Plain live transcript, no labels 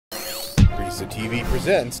RESA TV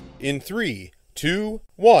presents in 3, 2,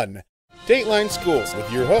 1. Dateline Schools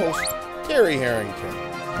with your host, Terry Harrington.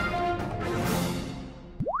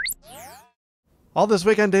 All this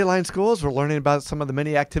week on Dateline Schools, we're learning about some of the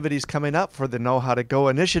many activities coming up for the Know How to Go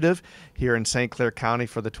initiative here in St. Clair County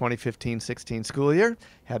for the 2015-16 school year.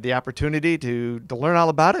 Had the opportunity to learn all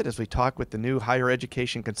about it as we talk with the new higher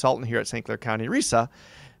education consultant here at St. Clair County RESA,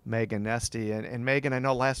 Meghan Nyeste. And Meghan, I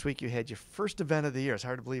know last week you had your first event of the year. It's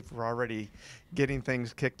hard to believe we're already getting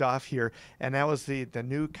things kicked off here. And that was the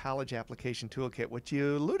new college application toolkit, which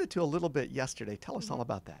you alluded to a little bit yesterday. Tell us all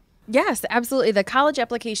about that. Yes, absolutely. The college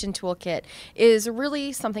application toolkit is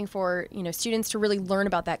really something for, students to really learn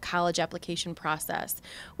about that college application process,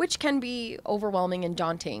 which can be overwhelming and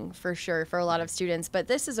daunting for sure for a lot of students. But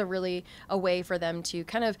this is a way for them to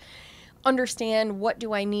kind of understand, what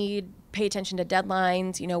do I need, pay attention to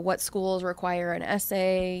deadlines, what schools require an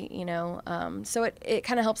essay, so it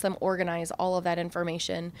kind of helps them organize all of that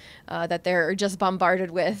information that they're just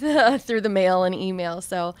bombarded with through the mail and email.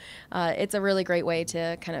 So it's a really great way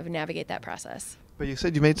to kind of navigate that process. But you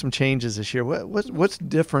said you made some changes this year. What's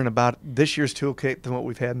different about this year's toolkit than what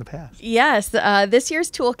we've had in the past? Yes, this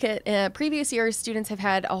year's toolkit, previous years, students have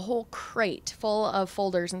had a whole crate full of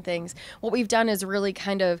folders and things. What we've done is really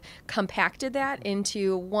kind of compacted that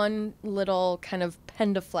into one little kind of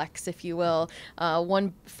pendaflex, if you will,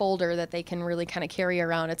 one folder that they can really kind of carry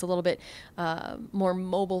around. It's a little bit more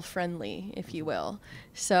mobile friendly, if you will.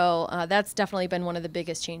 So that's definitely been one of the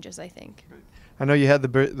biggest changes, I think. I know you had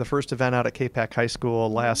the first event out at K-Pac High School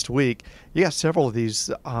last week. You got several of these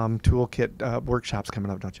toolkit workshops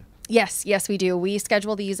coming up, don't you? Yes, we do. We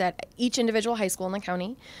schedule these at each individual high school in the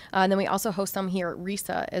county. And then we also host them here at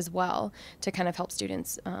RESA as well to kind of help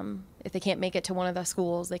students. If they can't make it to one of the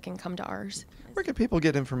schools, they can come to ours. Where can people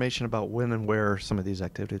get information about when and where some of these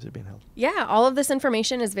activities are being held? Yeah, all of this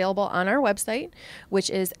information is available on our website, which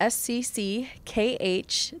is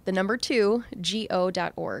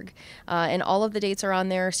scckh2go.org. And all of the dates are on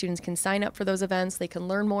there. Students can sign up for those events. They can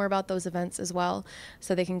learn more about those events as well.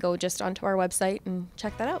 So they can go just onto our website and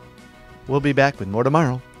check that out. We'll be back with more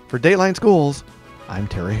tomorrow. For Dateline Schools, I'm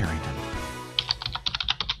Terry Harrington.